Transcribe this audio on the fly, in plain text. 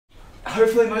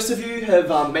hopefully most of you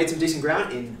have made some decent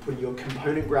ground in putting your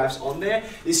component graphs on there.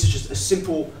 This is just a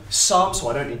simple sum, so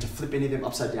I don't need to flip any of them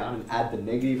upside down and add the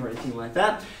negative or anything like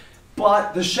that.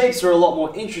 But the shapes are a lot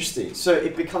more interesting, so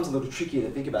it becomes a little trickier to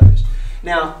think about this.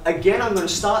 Now, again, I'm going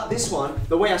to start this one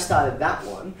the way I started that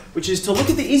one, which is to look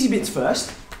at the easy bits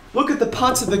first. Look at the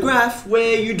parts of the graph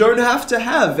where you don't have to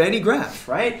have any graph,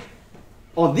 right?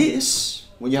 On this,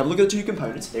 when you have a look at the two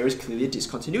components, there is clearly a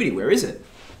discontinuity. Where is it?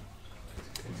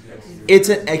 It's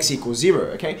at x equals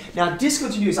 0, okay? Now,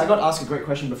 discontinuous, I got asked a great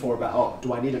question before about, oh,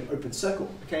 do I need an open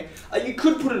circle, okay? You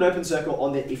could put an open circle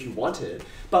on there if you wanted,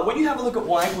 but when you have a look at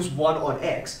y equals 1 on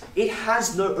x, it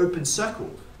has no open circle.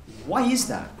 Why is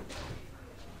that?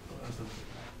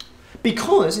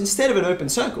 Because instead of an open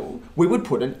circle, we would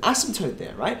put an asymptote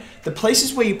there, right? The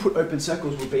places where you put open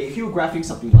circles would be if you were graphing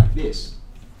something like this.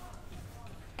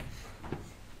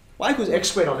 Y equals x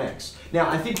squared on x. Now,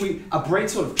 I think our brain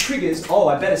sort of triggers, oh,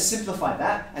 I better simplify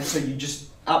that, and so you just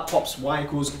out pops y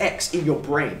equals x in your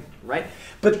brain, right?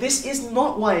 But this is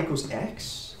not y equals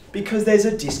x, because there's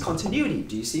a discontinuity.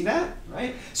 Do you see that,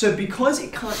 right? So because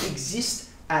it can't exist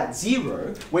at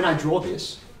 0, when I draw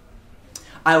this,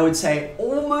 I would say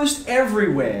almost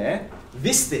everywhere,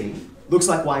 this thing looks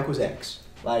like y equals x.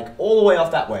 Like all the way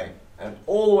off that way, and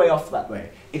all the way off that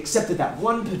way. Except at that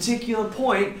one particular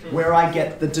point where I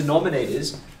get the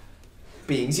denominators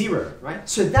being 0, right?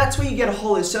 So that's where you get a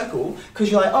hollow circle,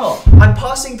 because you're like, oh, I'm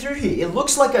passing through here. It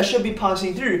looks like I should be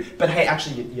passing through, but hey,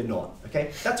 actually you're not,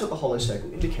 okay? That's what the hollow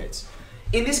circle indicates.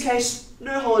 In this case,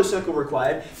 no hollow circle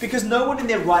required, because no one in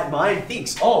their right mind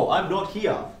thinks, oh, I'm not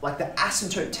here. Like the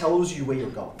asymptote tells you where you're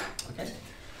going, okay?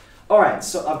 All right,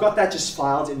 so I've got that just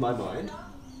filed in my mind.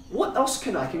 What else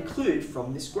can I conclude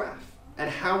from this graph? And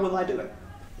how will I do it?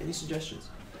 Any suggestions?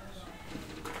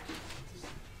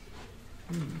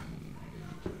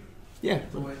 Yeah.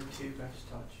 The way the two graphs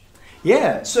touch.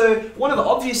 Yeah, so one of the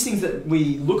obvious things that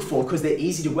we look for, because they're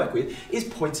easy to work with, is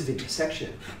points of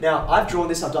intersection. Now, I've drawn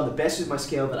this, I've done the best with my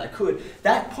scale that I could.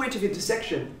 That point of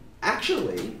intersection,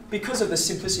 actually, because of the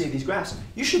simplicity of these graphs,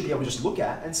 you should be able to just look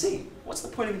at and see, what's the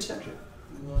point of intersection?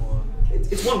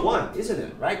 It's 1, 1, isn't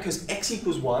it, right? Because x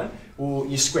equals 1, well,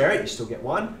 you square it, you still get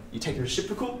 1. You take the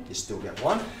reciprocal, you still get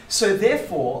 1. So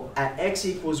therefore, at x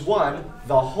equals 1,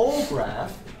 the whole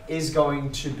graph is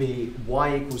going to be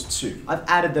y equals 2. I've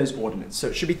added those ordinates, so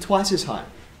it should be twice as high,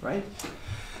 right?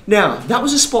 Now, that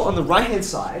was a spot on the right-hand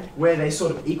side where they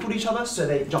sort of equaled each other, so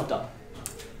they jumped up.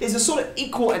 There's a sort of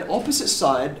equal and opposite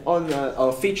side on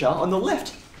the feature on the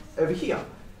left over here.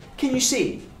 Can you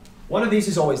see? One of these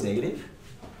is always negative.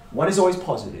 One is always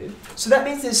positive. So that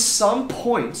means there's some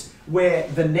point where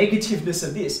the negativeness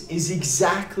of this is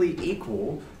exactly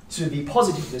equal to the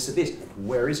positiveness of this.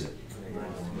 Where is it?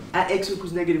 At x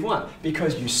equals negative 1.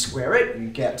 Because you square it, you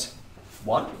get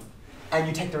 1. And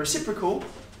you take the reciprocal,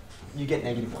 you get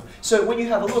negative 1. So when you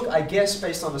have a look, I guess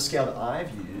based on the scale that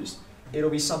I've used, it'll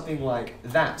be something like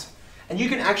that. And you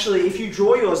can actually, if you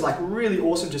draw yours like really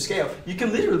awesome to scale, you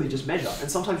can literally just measure. And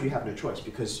sometimes you have no choice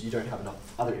because you don't have enough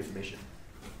other information.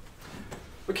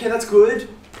 Okay, that's good.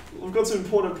 We've got some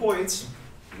important points.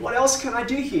 What else can I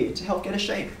do here to help get a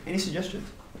shape? Any suggestions?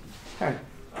 Harry?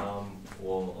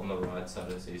 Well, on the right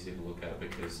side it's easy to look at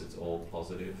because it's all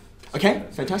positive. So Okay,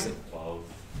 fantastic. Above,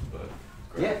 but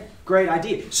great. Yeah, great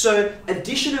idea. So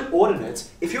addition of ordinates,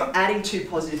 if you're adding two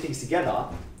positive things together,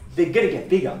 they're going to get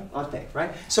bigger, aren't they,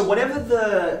 right? So whatever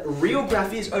the real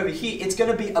graph is over here, it's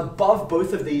going to be above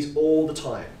both of these all the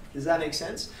time. Does that make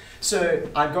sense? So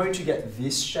I'm going to get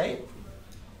this shape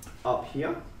up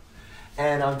here,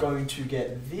 and I'm going to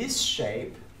get this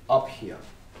shape up here.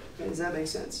 Okay, does that make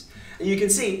sense? And you can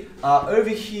see over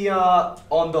here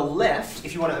on the left,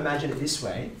 if you want to imagine it this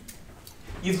way,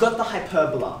 you've got the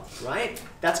hyperbola, right?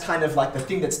 That's kind of like the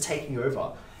thing that's taking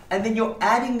over. And then you're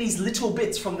adding these little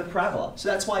bits from the parabola. So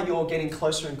that's why you're getting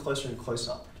closer and closer and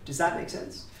closer. Does that make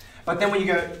sense? But then when you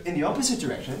go in the opposite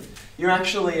direction, you're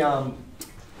actually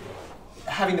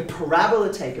having the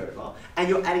parabola take over, and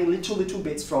you're adding little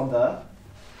bits from the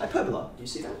hyperbola. Do you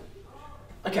see that?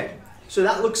 Okay, so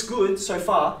that looks good so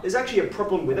far. There's actually a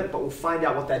problem with it, but we'll find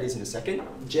out what that is in a second.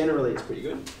 Generally, it's pretty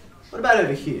good. What about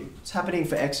over here? What's happening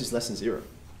for x is less than 0?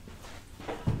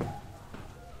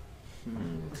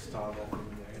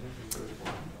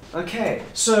 Okay,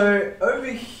 so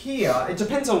over here, it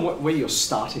depends on where you're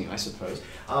starting, I suppose.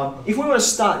 If we want to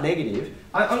start negative,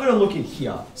 I'm going to look in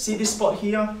here. See this spot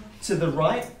here to the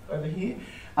right, over here?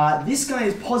 This guy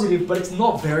is positive, but it's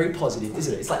not very positive, is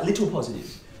it? It's like little positive.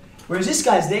 Whereas this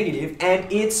guy's negative, and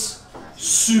it's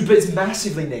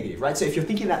massively negative, right? So if you're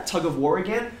thinking that tug of war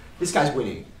again, this guy's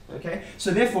winning, okay?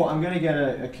 So therefore, I'm going to get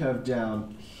a curve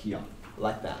down here.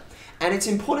 like that. And it's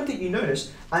important that you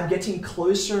notice I'm getting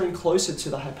closer and closer to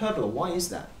the hyperbola. Why is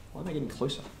that? Why am I getting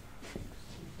closer?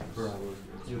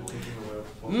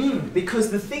 Because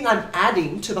the thing I'm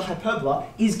adding to the hyperbola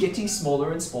is getting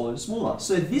smaller and smaller and smaller.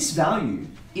 So this value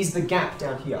is the gap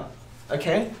down here.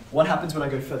 Okay? What happens when I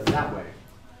go further that way?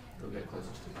 You'll get closer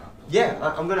to the hyperbola.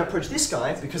 Yeah, I'm going to approach this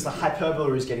guy because the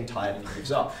hyperbola is getting tired and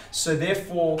moves up. So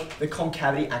therefore, the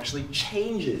concavity actually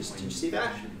changes. Do you see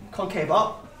that? Concave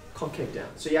up, concave down.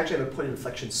 So you actually have a point of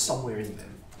inflection somewhere in there.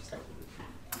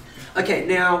 Okay,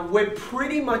 now we're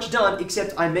pretty much done,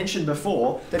 except I mentioned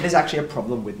before that there's actually a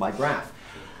problem with my graph.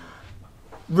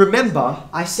 Remember,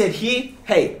 I said here,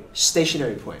 hey,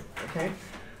 stationary point, okay?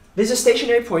 There's a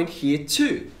stationary point here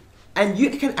too. And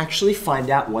you can actually find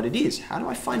out what it is. How do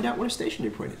I find out what a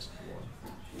stationary point is?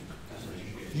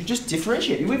 You just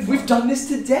differentiate. We've done this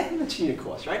to death in the tutor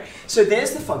course, right? So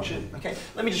there's the function, okay?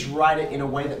 Let me just write it in a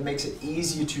way that makes it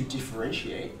easier to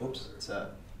differentiate. Oops, it's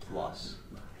a plus.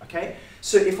 Okay,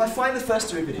 so if I find the first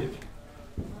derivative,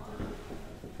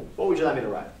 what would you like me to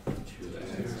write?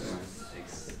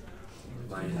 2x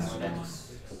minus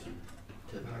x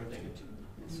to the power of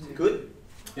 -2. Good.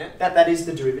 Yeah, that is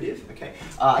the derivative. Okay,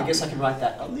 I guess I can write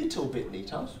that a little bit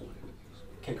neater.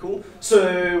 Okay, cool.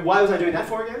 So why was I doing that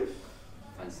for again?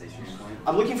 Find stationary point.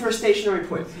 I'm looking for a stationary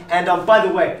point. And by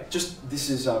the way, just this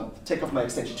is take off my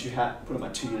extension 2 hat, put on my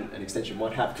 2 unit and extension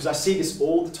 1 hat because I see this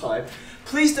all the time.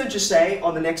 Please don't just say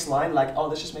on the next line like, oh,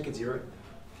 let's just make it 0.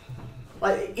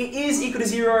 Like it is equal to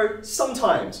 0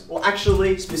 sometimes. Well,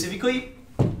 actually, specifically,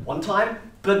 one time,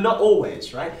 but not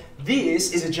always, right?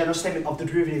 This is a general statement of the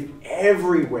derivative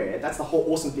everywhere. That's the whole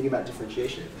awesome thing about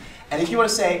differentiation. And if you want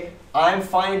to say, I'm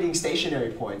finding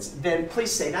stationary points, then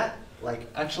please say that. Like,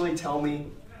 actually tell me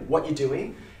what you're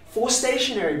doing. For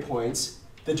stationary points,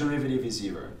 the derivative is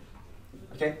 0.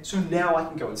 Okay, so now I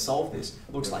can go and solve this.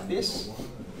 Looks like this.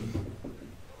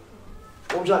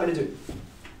 What would you like me to do?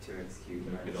 2x cubed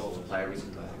minus multiply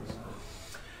everything by x.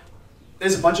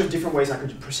 There's a bunch of different ways I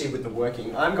could proceed with the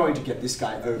working. I'm going to get this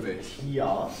guy over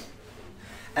here.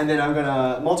 And then I'm going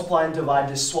to multiply and divide,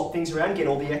 just swap things around, get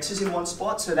all the x's in one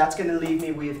spot. So that's going to leave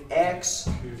me with x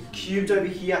cubed over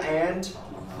here and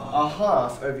a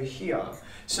half over here.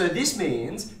 So this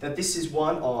means that this is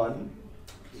 1 on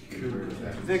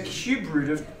the cube root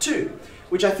of 2,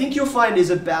 which I think you'll find is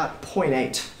about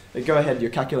 0.8. Go ahead,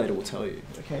 your calculator will tell you.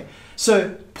 Okay,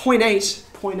 so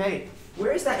 0.8.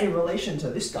 Where is that in relation to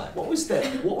this guy? What was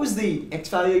the x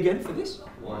value again for this?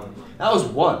 1. That was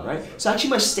 1, right? So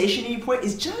actually my stationary point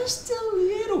is just a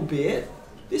little bit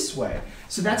this way.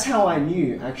 So that's how I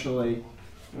knew actually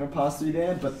I'm going to pass through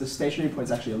there, but the stationary point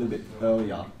is actually a little bit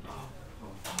earlier.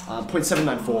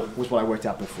 0.794 was what I worked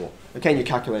out before. Okay, and your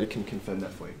calculator can confirm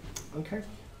that for you. Okay.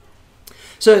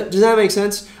 So does that make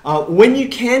sense? When you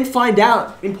can find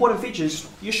out important features,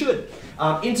 you should.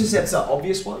 Intercepts are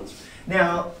obvious ones.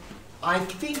 Now, I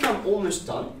think I'm almost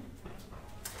done.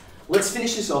 Let's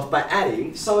finish this off by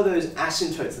adding some of those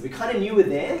asymptotes that we kind of knew were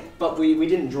there, but we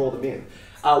didn't draw them in.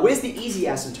 Where's the easy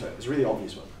asymptote? It's a really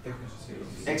obvious one.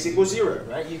 X equals 0,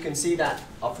 right? You can see that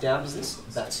up-down business.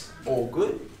 That's all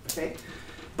good, okay?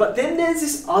 But then there's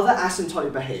this other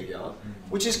asymptotic behavior,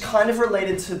 which is kind of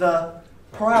related to the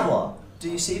parabola. Do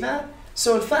you see that?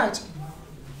 So in fact,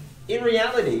 in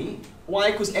reality, y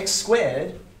equals x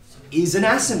squared is an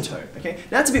asymptote, okay?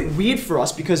 That's a bit weird for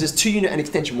us because as 2 unit and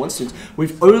extension 1 students,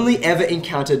 we've only ever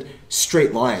encountered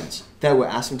straight lines that were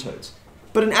asymptotes.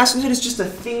 But an asymptote is just a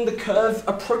thing the curve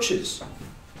approaches.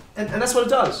 And that's what it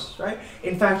does, right?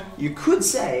 In fact, you could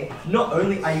say, not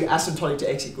only are you asymptotic to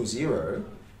x equals 0,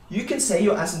 you can say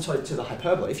you're asymptotic to the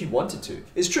hyperbola if you wanted to.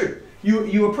 It's true.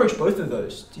 You approach both of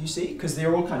those, do you see? Because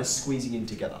they're all kind of squeezing in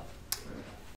together.